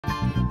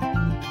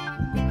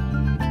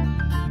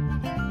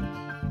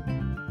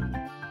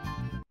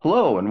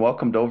Hello, and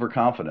welcome to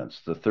Overconfidence,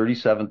 the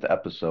 37th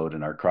episode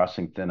in our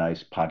Crossing Thin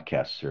Ice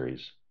podcast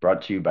series,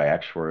 brought to you by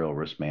Actuarial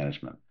Risk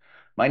Management.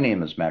 My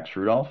name is Max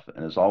Rudolph,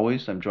 and as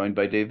always, I'm joined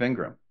by Dave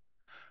Ingram.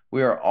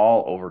 We are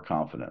all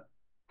overconfident.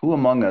 Who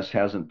among us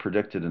hasn't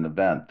predicted an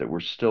event that we're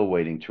still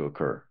waiting to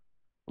occur?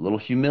 A little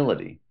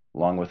humility,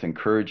 along with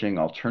encouraging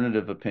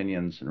alternative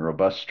opinions and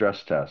robust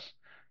stress tests,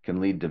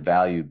 can lead to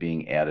value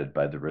being added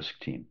by the risk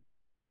team.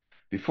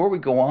 Before we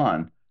go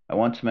on, I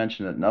want to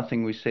mention that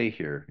nothing we say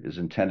here is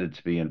intended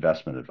to be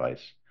investment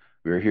advice.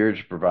 We are here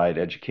to provide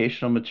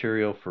educational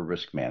material for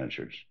risk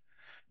managers.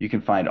 You can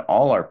find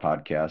all our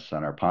podcasts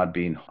on our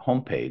Podbean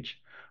homepage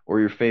or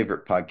your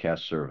favorite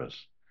podcast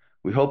service.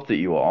 We hope that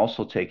you will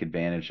also take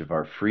advantage of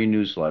our free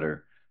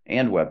newsletter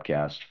and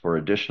webcast for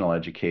additional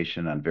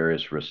education on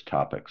various risk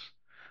topics.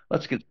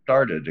 Let's get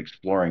started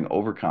exploring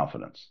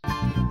overconfidence.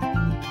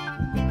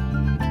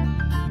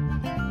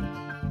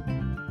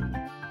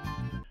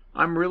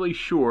 I'm really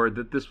sure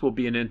that this will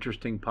be an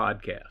interesting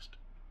podcast.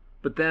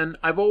 But then,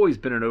 I've always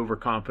been an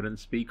overconfident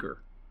speaker.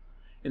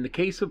 In the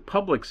case of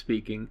public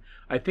speaking,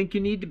 I think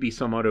you need to be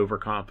somewhat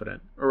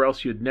overconfident, or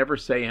else you'd never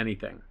say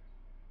anything.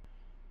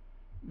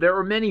 There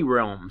are many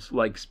realms,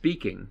 like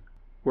speaking,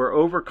 where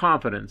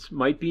overconfidence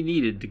might be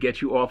needed to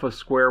get you off of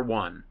square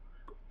one.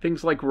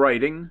 Things like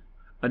writing,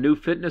 a new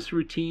fitness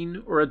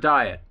routine, or a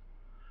diet.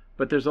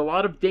 But there's a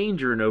lot of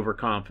danger in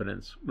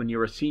overconfidence when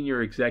you're a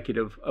senior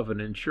executive of an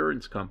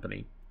insurance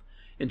company.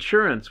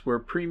 Insurance, where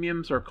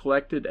premiums are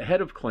collected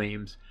ahead of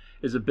claims,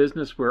 is a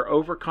business where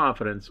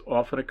overconfidence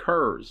often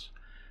occurs,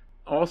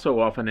 also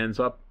often ends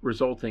up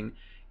resulting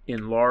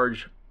in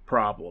large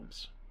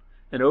problems.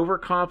 An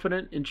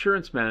overconfident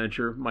insurance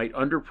manager might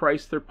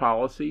underprice their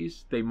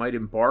policies, they might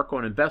embark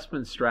on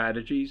investment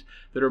strategies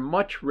that are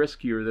much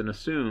riskier than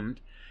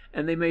assumed,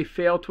 and they may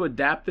fail to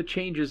adapt to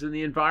changes in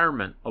the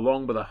environment,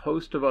 along with a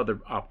host of other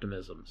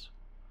optimisms.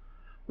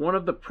 One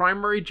of the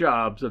primary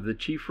jobs of the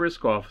Chief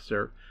Risk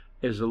Officer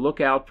is to look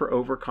out for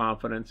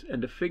overconfidence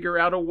and to figure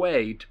out a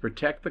way to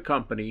protect the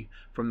company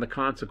from the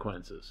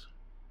consequences.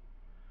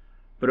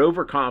 But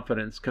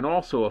overconfidence can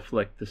also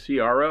afflict the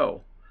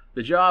CRO.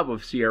 The job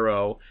of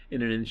CRO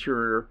in an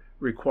insurer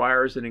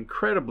requires an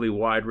incredibly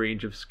wide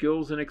range of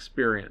skills and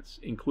experience,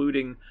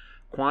 including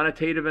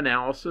quantitative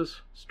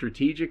analysis,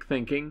 strategic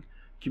thinking,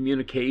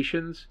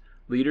 communications,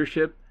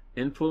 leadership,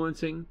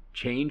 influencing,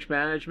 change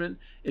management,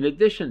 in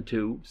addition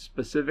to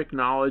specific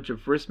knowledge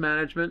of risk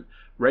management,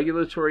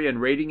 regulatory and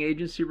rating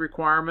agency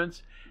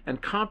requirements,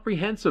 and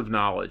comprehensive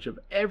knowledge of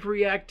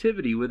every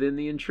activity within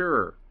the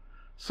insurer.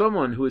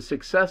 Someone who is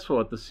successful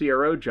at the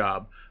CRO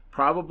job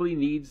probably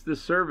needs the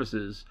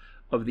services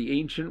of the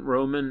ancient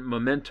Roman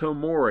memento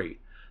mori,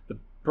 the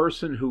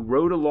person who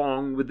rode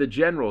along with the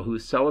general who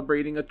is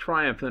celebrating a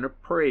triumph in a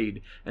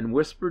parade and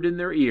whispered in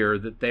their ear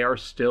that they are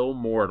still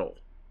mortal.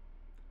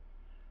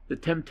 The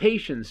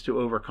temptations to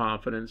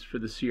overconfidence for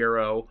the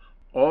CRO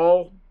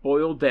all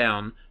boil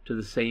down to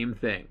the same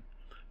thing: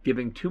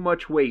 giving too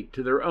much weight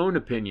to their own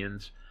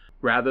opinions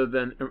rather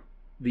than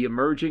the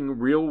emerging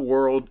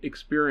real-world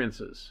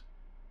experiences.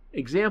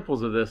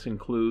 Examples of this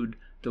include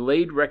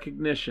delayed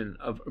recognition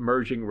of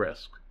emerging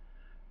risk.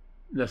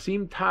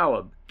 Nassim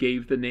Taleb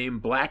gave the name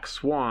black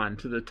swan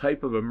to the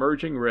type of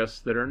emerging risks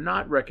that are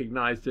not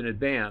recognized in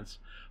advance,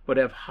 but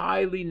have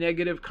highly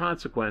negative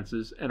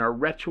consequences and are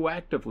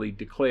retroactively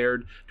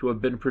declared to have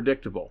been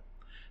predictable.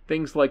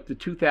 Things like the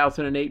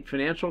 2008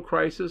 financial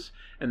crisis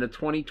and the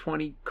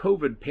 2020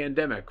 COVID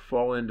pandemic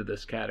fall into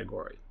this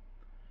category.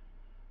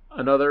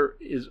 Another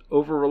is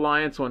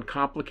over-reliance on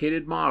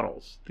complicated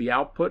models. The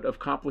output of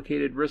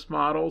complicated risk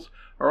models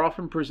are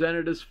often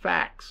presented as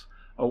facts,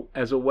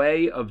 as a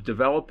way of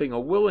developing a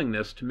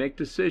willingness to make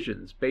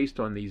decisions based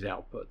on these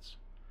outputs.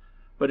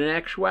 But in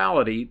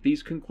actuality,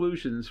 these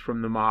conclusions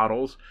from the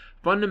models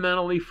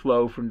fundamentally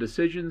flow from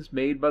decisions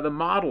made by the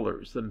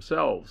modelers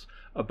themselves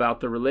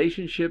about the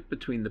relationship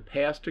between the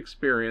past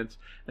experience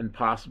and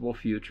possible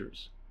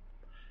futures.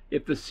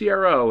 If the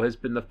CRO has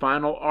been the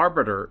final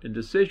arbiter in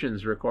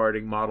decisions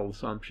regarding model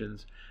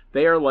assumptions,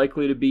 they are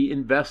likely to be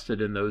invested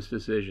in those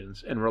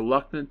decisions and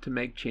reluctant to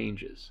make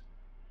changes.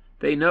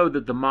 They know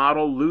that the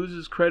model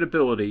loses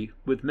credibility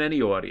with many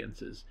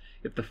audiences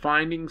if the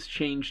findings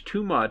change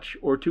too much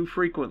or too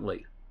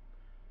frequently.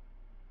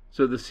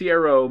 So the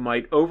CRO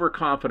might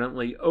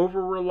overconfidently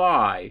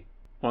over-rely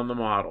on the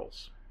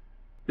models.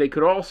 They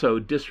could also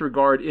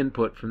disregard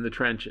input from the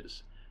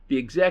trenches. The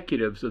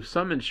executives of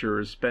some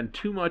insurers spend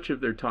too much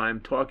of their time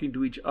talking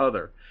to each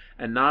other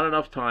and not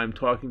enough time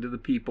talking to the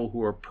people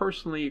who are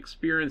personally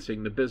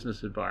experiencing the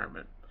business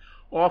environment.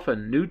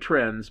 Often, new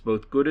trends,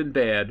 both good and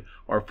bad,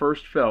 are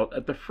first felt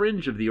at the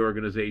fringe of the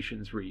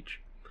organization's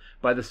reach,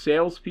 by the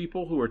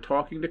salespeople who are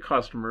talking to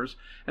customers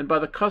and by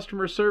the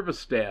customer service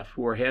staff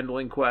who are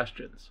handling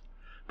questions.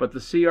 But the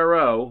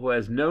CRO, who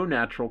has no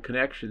natural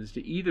connections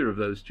to either of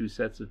those two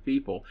sets of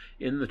people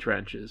in the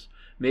trenches,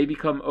 may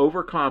become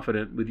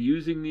overconfident with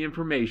using the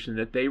information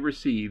that they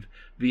receive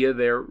via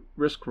their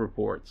risk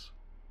reports.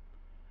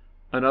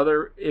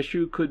 Another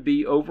issue could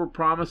be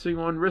overpromising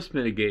on risk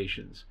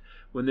mitigations.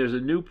 When there's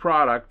a new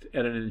product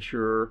at an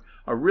insurer,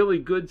 a really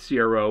good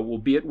CRO will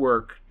be at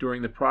work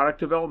during the product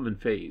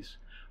development phase,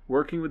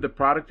 working with the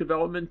product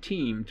development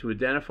team to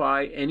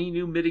identify any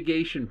new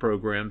mitigation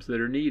programs that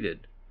are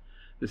needed.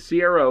 The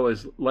CRO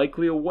is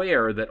likely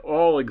aware that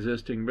all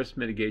existing risk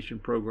mitigation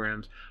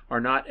programs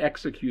are not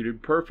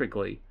executed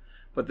perfectly,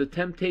 but the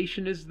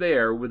temptation is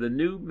there with a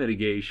new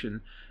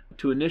mitigation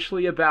to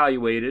initially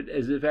evaluate it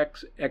as if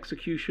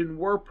execution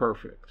were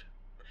perfect.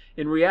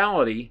 In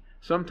reality,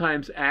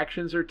 sometimes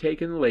actions are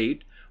taken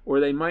late, or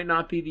they might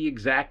not be the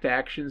exact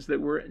actions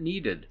that were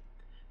needed.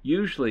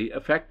 Usually,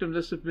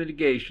 effectiveness of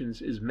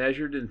mitigations is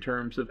measured in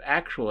terms of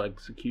actual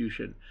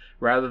execution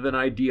rather than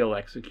ideal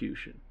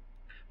execution.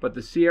 But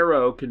the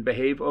CRO can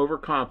behave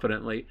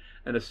overconfidently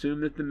and assume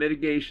that the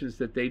mitigations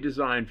that they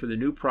design for the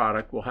new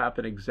product will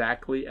happen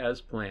exactly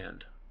as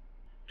planned.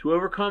 To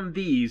overcome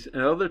these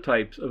and other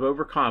types of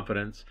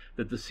overconfidence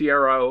that the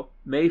CRO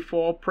may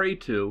fall prey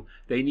to,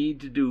 they need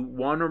to do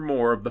one or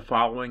more of the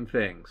following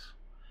things.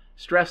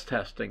 Stress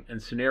testing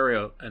and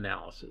scenario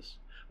analysis.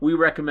 We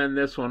recommend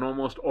this on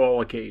almost all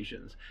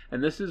occasions,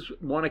 and this is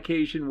one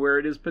occasion where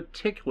it is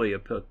particularly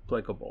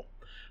applicable.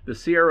 The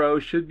CRO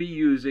should be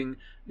using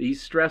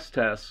these stress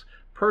tests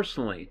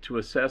personally to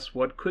assess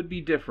what could be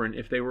different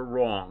if they were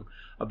wrong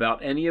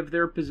about any of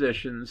their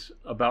positions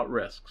about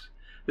risks.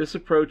 This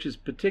approach is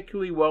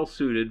particularly well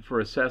suited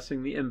for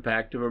assessing the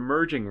impact of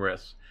emerging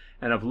risks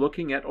and of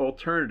looking at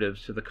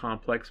alternatives to the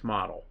complex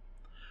model.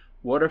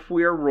 What if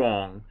we are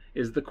wrong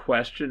is the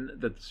question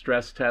that the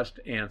stress test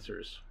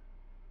answers.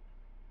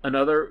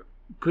 Another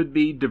could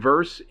be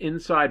diverse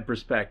inside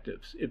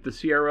perspectives. If the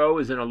CRO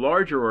is in a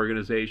larger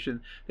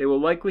organization, they will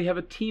likely have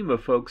a team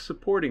of folks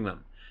supporting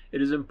them.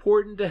 It is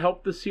important to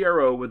help the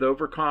CRO with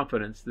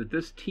overconfidence that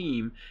this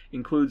team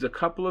includes a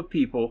couple of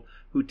people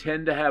who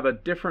tend to have a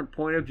different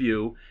point of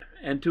view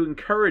and to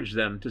encourage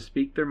them to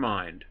speak their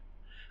mind.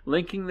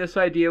 Linking this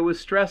idea with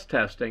stress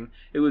testing,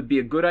 it would be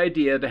a good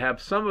idea to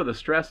have some of the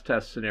stress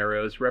test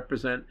scenarios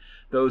represent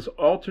those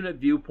alternate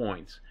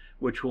viewpoints,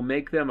 which will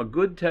make them a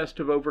good test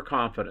of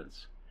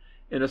overconfidence.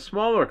 In a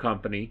smaller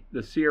company,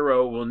 the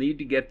CRO will need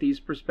to get these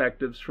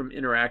perspectives from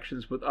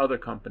interactions with other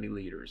company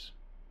leaders.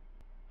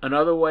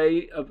 Another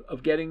way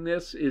of getting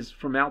this is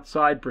from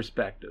outside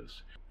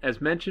perspectives. As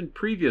mentioned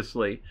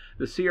previously,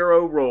 the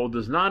CRO role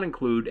does not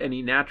include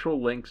any natural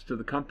links to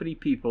the company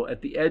people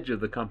at the edge of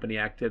the company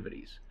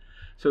activities.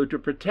 So to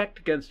protect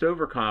against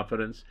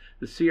overconfidence,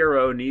 the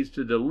CRO needs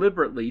to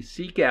deliberately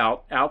seek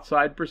out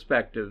outside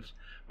perspectives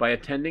by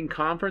attending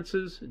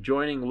conferences,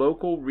 joining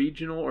local,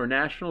 regional, or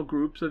national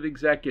groups of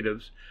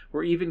executives,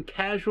 or even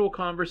casual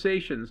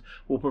conversations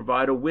will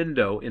provide a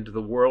window into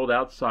the world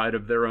outside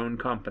of their own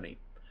company.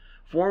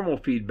 Formal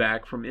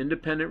feedback from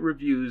independent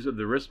reviews of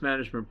the risk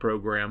management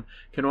program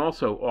can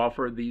also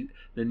offer the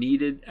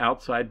needed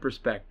outside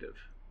perspective.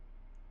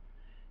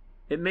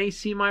 It may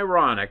seem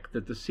ironic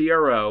that the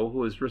CRO,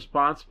 who is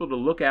responsible to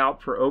look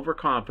out for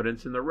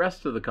overconfidence in the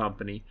rest of the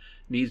company,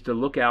 needs to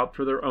look out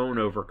for their own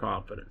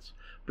overconfidence.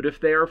 But if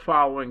they are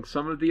following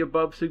some of the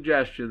above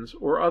suggestions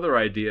or other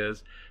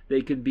ideas,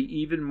 they can be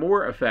even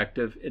more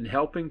effective in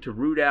helping to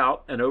root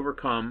out and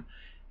overcome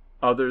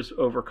others'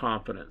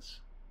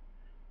 overconfidence.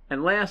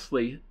 And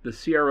lastly, the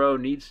CRO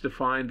needs to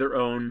find their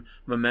own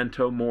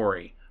memento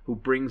mori, who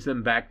brings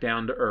them back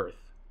down to earth.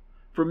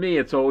 For me,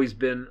 it's always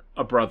been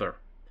a brother,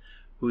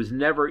 who has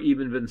never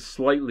even been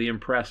slightly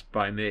impressed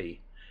by me.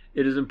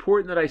 It is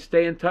important that I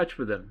stay in touch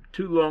with them.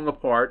 Too long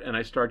apart, and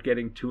I start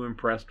getting too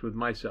impressed with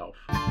myself.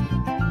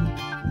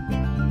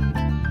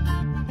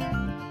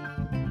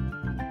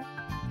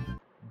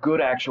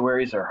 Good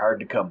actuaries are hard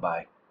to come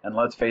by, and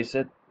let's face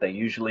it, they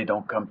usually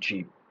don't come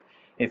cheap.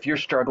 If you're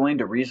struggling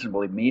to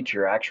reasonably meet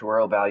your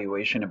actuarial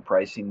valuation and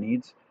pricing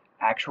needs,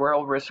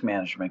 Actuarial Risk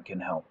Management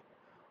can help.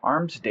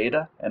 ARMS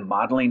Data and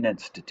Modeling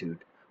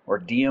Institute, or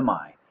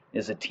DMI,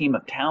 is a team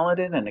of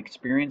talented and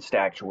experienced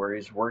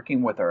actuaries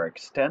working with our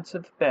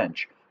extensive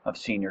bench of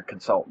senior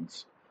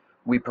consultants.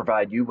 We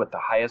provide you with the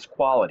highest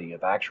quality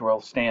of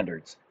actuarial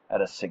standards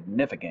at a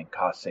significant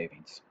cost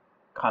savings.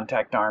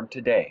 Contact ARM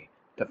today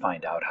to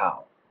find out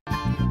how.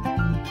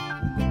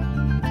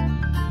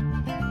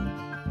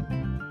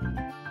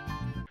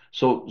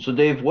 So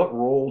Dave, what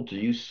role do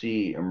you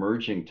see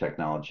emerging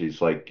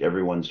technologies like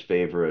everyone's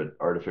favorite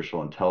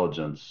artificial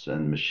intelligence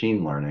and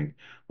machine learning?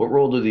 What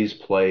role do these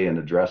play in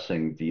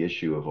addressing the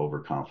issue of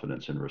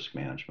overconfidence in risk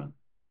management?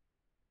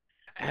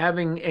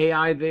 Having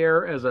AI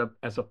there as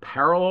a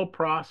parallel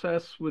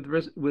process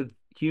with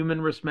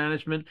human risk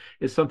management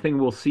is something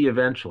we'll see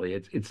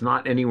eventually. It's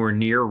not anywhere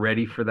near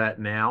ready for that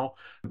now.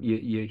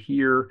 You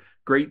hear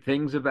great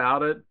things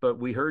about it, but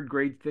we heard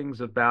great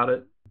things about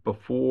it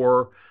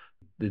before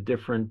the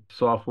different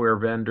software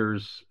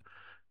vendors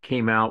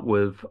came out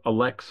with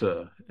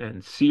Alexa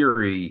and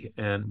Siri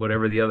and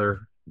whatever the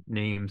other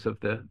names of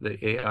the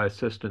AI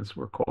assistants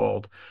were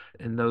called.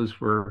 And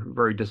those were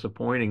very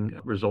disappointing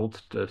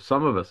results to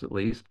some of us, at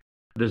least.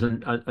 There's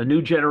a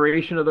new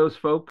generation of those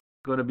folks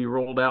going to be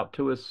rolled out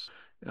to us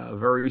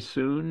very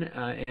soon,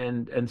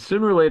 and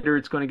sooner or later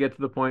it's going to get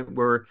to the point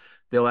where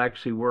they'll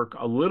actually work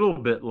a little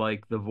bit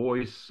like the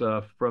voice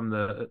from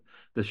the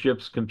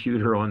ship's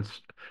computer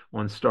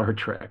on Star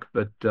Trek,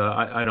 but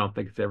I don't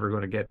think it's ever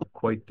going to get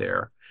quite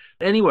there.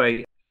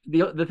 Anyway,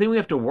 the thing we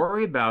have to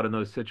worry about in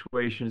those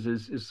situations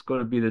is going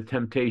to be the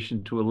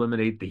temptation to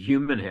eliminate the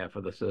human half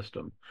of the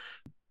system.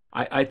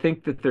 I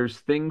think that there's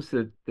things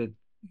that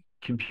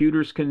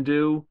computers can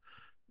do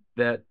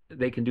that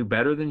they can do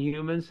better than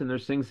humans, and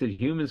there's things that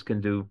humans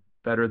can do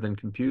better than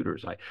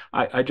computers.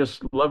 I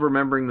just love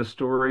remembering the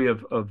story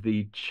of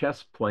the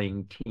chess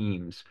playing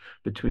teams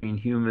between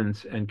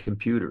humans and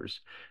computers.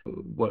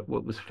 What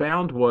was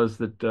found was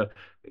that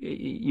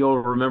you'll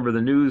remember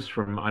the news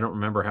from I don't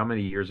remember how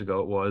many years ago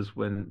it was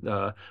when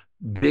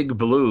Big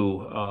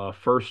Blue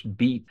first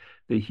beat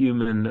the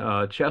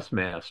human chess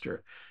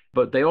master.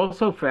 But they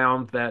also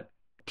found that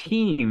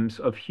teams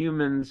of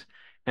humans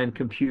and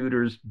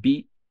computers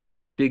beat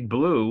Big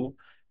Blue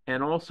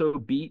and also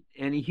beat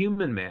any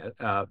human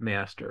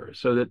master.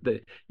 So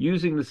that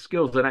using the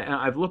skills, and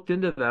I've looked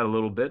into that a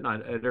little bit, and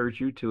I'd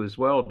urge you to as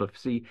well to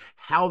see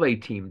how they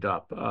teamed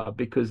up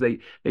because they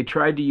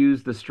tried to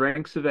use the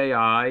strengths of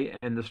AI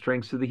and the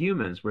strengths of the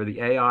humans, where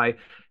the AI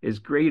is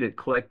great at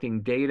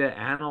collecting data,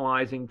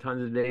 analyzing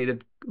tons of data,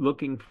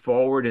 looking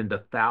forward into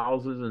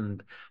thousands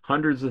and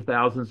hundreds of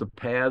thousands of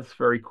paths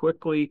very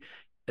quickly,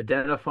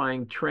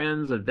 identifying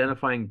trends,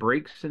 identifying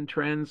breaks in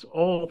trends,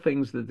 all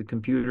things that the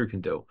computer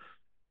can do.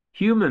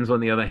 Humans,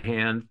 on the other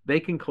hand, they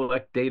can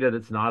collect data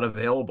that's not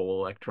available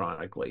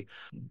electronically.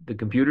 The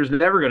computer's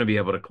never going to be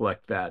able to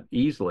collect that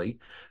easily,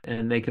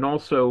 and they can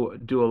also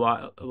do a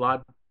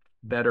lot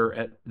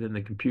better than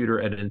the computer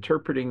at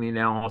interpreting the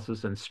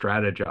analysis and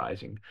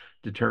strategizing,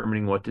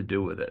 determining what to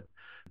do with it.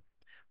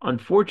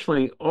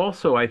 Unfortunately,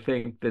 also, I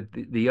think that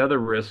the other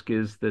risk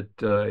is that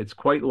it's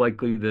quite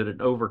likely that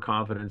an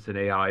overconfidence in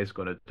AI is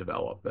going to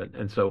develop.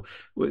 And so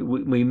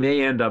we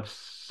may end up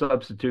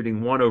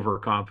substituting one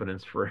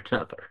overconfidence for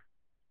another.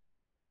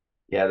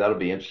 Yeah, that'll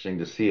be interesting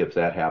to see if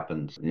that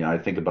happens. I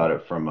think about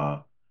it from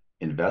a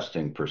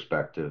investing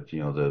perspective,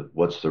 the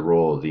what's the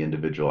role of the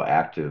individual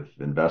active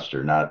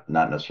investor, not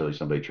necessarily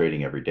somebody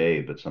trading every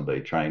day, but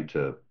somebody trying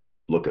to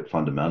look at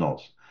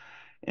fundamentals.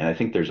 And I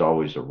think there's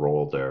always a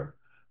role there,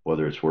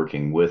 whether it's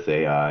working with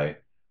AI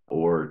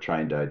or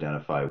trying to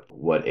identify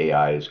what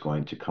AI is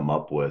going to come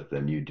up with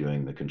and you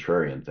doing the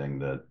contrarian thing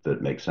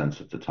that makes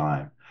sense at the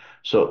time.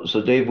 So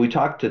Dave, we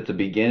talked at the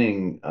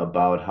beginning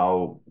about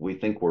how we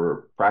think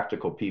we're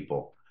practical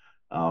people.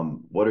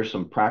 What are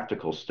some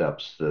practical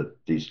steps that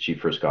these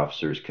chief risk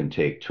officers can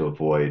take to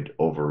avoid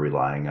over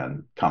relying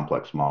on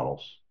complex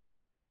models?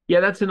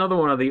 Yeah, that's another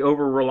one of the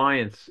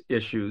over-reliance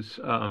issues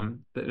that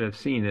I've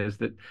seen is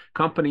that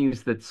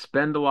companies that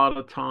spend a lot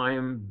of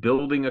time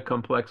building a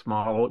complex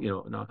model,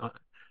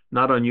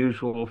 not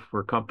unusual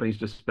for companies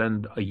to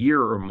spend a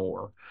year or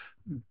more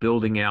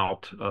building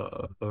out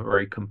a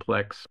very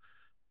complex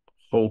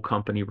whole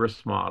company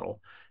risk model.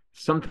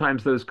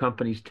 Sometimes those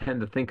companies tend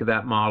to think of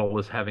that model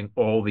as having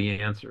all the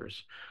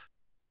answers.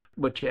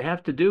 What you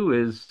have to do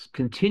is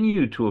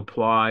continue to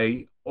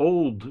apply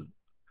old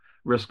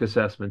risk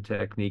assessment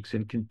techniques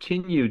and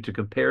continue to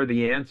compare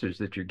the answers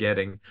that you're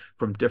getting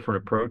from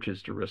different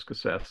approaches to risk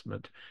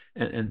assessment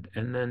and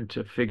then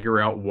to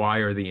figure out why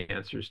are the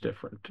answers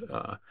different.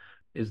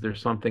 Is there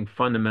something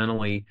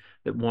fundamentally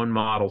that one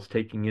model's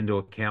taking into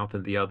account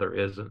and the other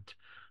isn't?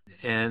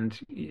 And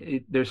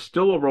there's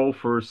still a role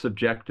for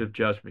subjective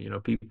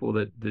judgment. People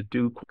that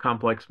do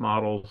complex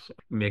models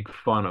make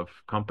fun of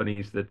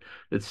companies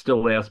that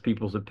still ask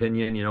people's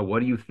opinion. What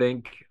do you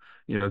think?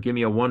 Give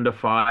me a 1 to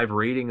 5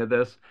 rating of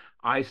this.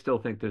 I still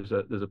think there's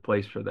a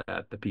place for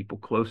that. The people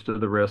close to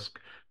the risk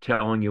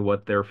telling you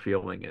what their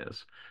feeling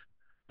is.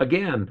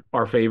 Again,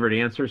 our favorite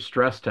answer is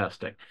stress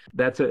testing.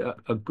 That's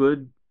a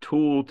good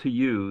tool to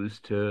use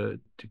to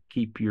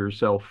keep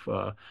yourself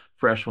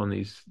fresh on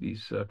these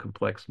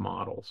complex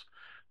models.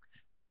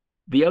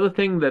 The other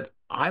thing that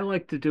I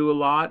like to do a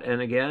lot,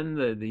 and again,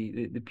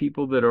 the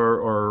people that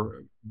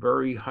are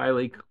very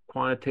highly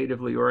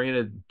quantitatively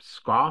oriented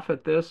scoff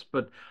at this,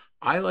 but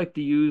I like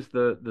to use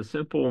the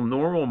simple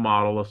normal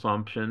model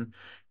assumption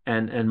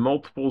and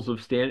multiples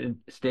of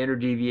standard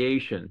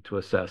deviation to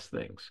assess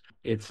things.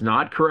 It's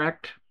not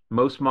correct.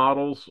 Most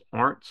models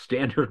aren't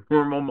standard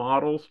normal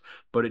models,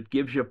 but it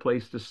gives you a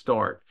place to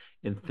start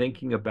in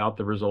thinking about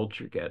the results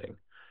you're getting.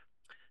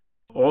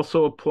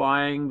 Also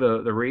applying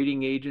the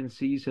rating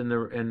agencies and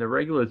the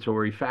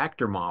regulatory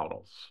factor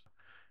models.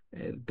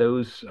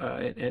 Those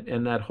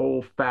and that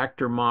whole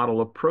factor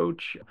model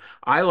approach.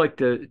 I like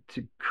to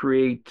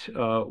create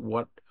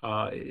what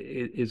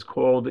is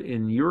called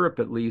in Europe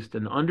at least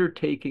an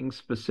undertaking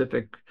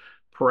specific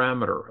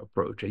parameter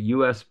approach, a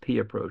USP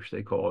approach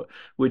they call it,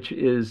 which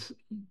is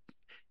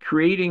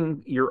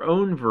creating your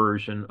own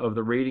version of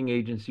the rating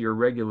agency or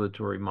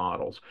regulatory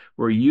models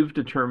where you've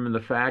determined the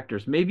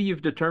factors. Maybe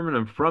you've determined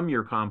them from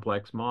your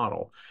complex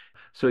model.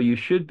 So you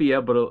should be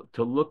able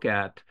to look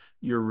at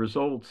your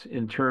results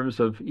in terms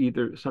of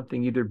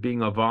either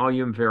being a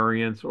volume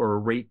variance or a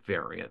rate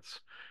variance.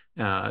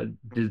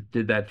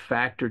 Did that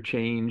factor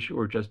change,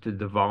 or just did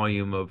the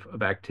volume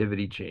of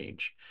activity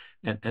change?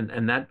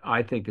 And that,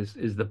 I think,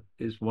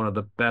 is one of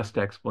the best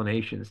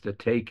explanations to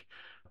take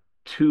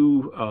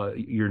to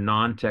your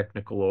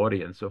non-technical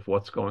audience of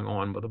what's going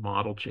on with a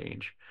model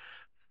change.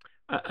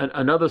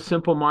 Another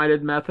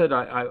simple-minded method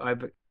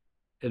I've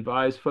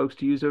advised folks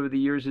to use over the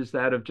years is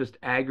that of just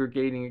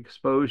aggregating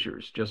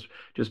exposures, just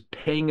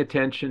paying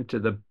attention to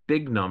the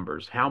big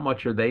numbers. How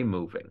much are they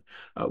moving?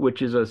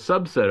 Which is a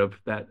subset of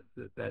that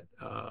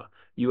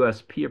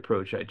USP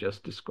approach I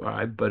just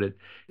described, but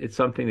it's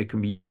something that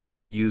can be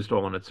used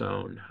all on its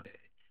own.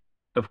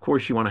 Of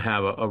course, you want to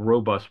have a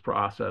robust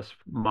process,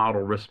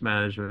 model risk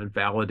management,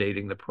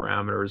 validating the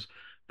parameters,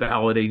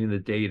 validating the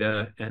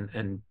data,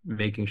 and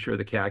making sure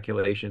the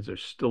calculations are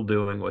still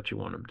doing what you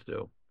want them to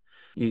do.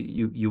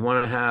 You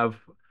want to have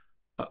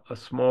a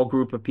small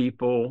group of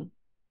people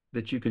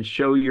that you can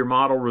show your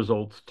model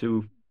results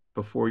to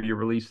before you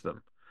release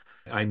them.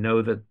 I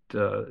know that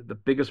the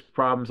biggest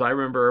problems I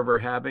remember ever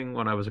having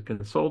when I was a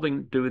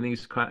consulting doing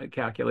these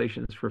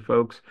calculations for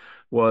folks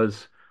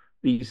was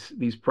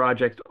these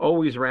projects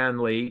always ran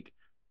late,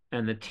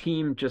 and the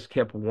team just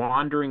kept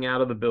wandering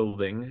out of the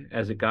building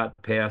as it got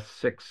past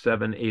 6,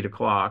 7, 8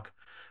 o'clock,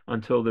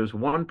 until there's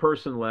one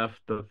person left,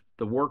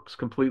 the work's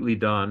completely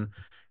done,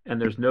 and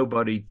there's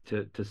nobody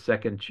to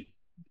second,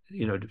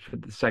 for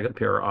the second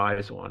pair of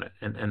eyes on it.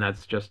 And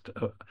that's just,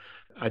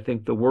 I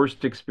think, the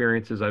worst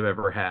experiences I've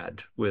ever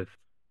had with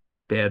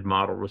bad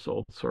model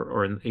results,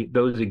 or in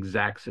those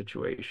exact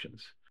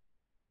situations.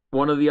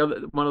 One of the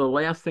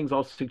last things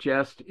I'll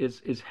suggest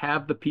is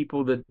have the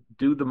people that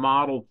do the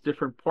model,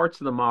 different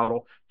parts of the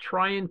model,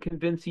 try and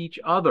convince each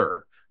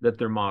other that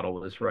their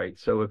model is right.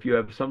 So if you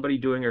have somebody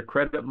doing a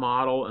credit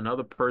model,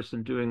 another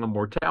person doing a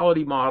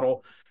mortality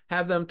model,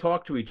 have them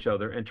talk to each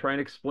other and try and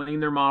explain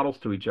their models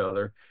to each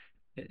other,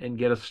 and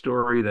get a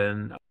story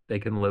then they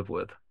can live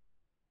with.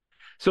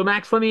 So,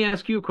 Max, let me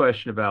ask you a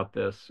question about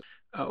this.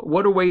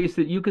 What are ways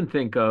that you can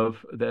think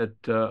of that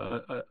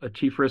a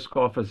chief risk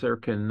officer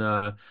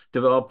can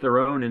develop their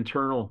own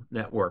internal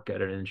network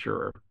at an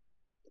insurer?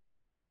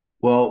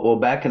 Well,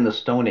 back in the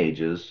Stone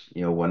Ages,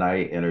 when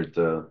I entered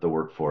the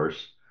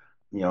workforce,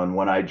 and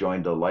when I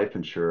joined a life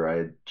insurer, I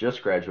had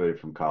just graduated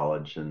from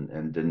college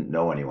and didn't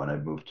know anyone.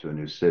 I'd moved to a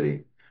new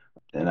city.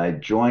 And I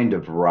joined a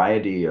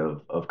variety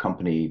of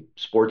company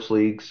sports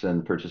leagues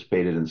and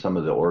participated in some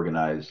of the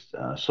organized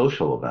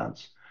social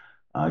events,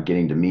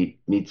 getting to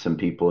meet some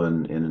people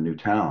in a new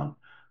town.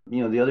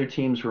 The other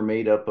teams were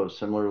made up of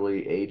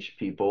similarly aged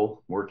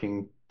people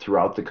working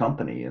throughout the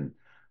company, and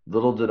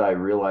little did I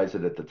realize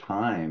it at the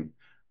time,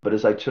 but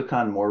as I took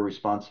on more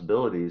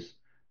responsibilities,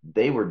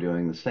 they were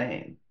doing the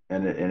same,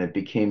 and it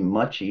became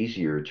much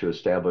easier to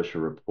establish a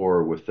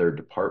rapport with their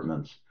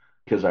departments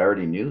because I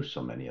already knew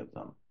so many of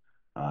them,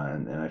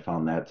 and I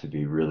found that to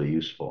be really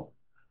useful.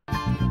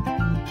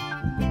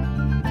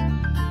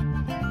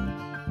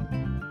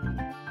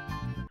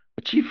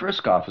 A chief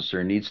risk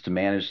officer needs to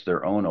manage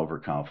their own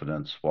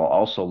overconfidence while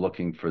also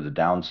looking for the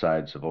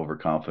downsides of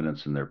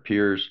overconfidence in their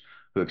peers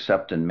who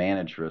accept and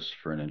manage risks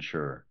for an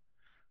insurer.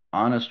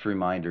 Honest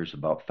reminders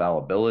about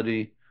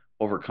fallibility,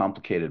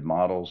 overcomplicated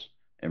models,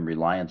 and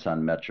reliance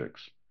on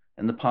metrics,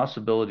 and the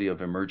possibility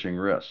of emerging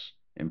risks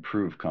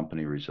improve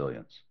company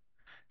resilience.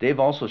 Dave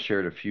also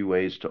shared a few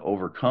ways to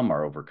overcome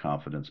our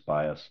overconfidence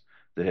bias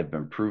that have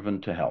been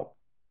proven to help.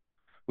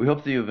 We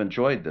hope that you have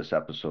enjoyed this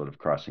episode of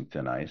Crossing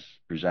Thin Ice,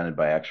 presented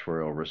by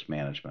Actuarial Risk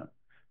Management.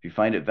 If you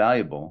find it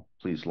valuable,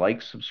 please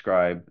like,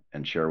 subscribe,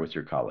 and share with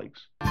your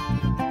colleagues.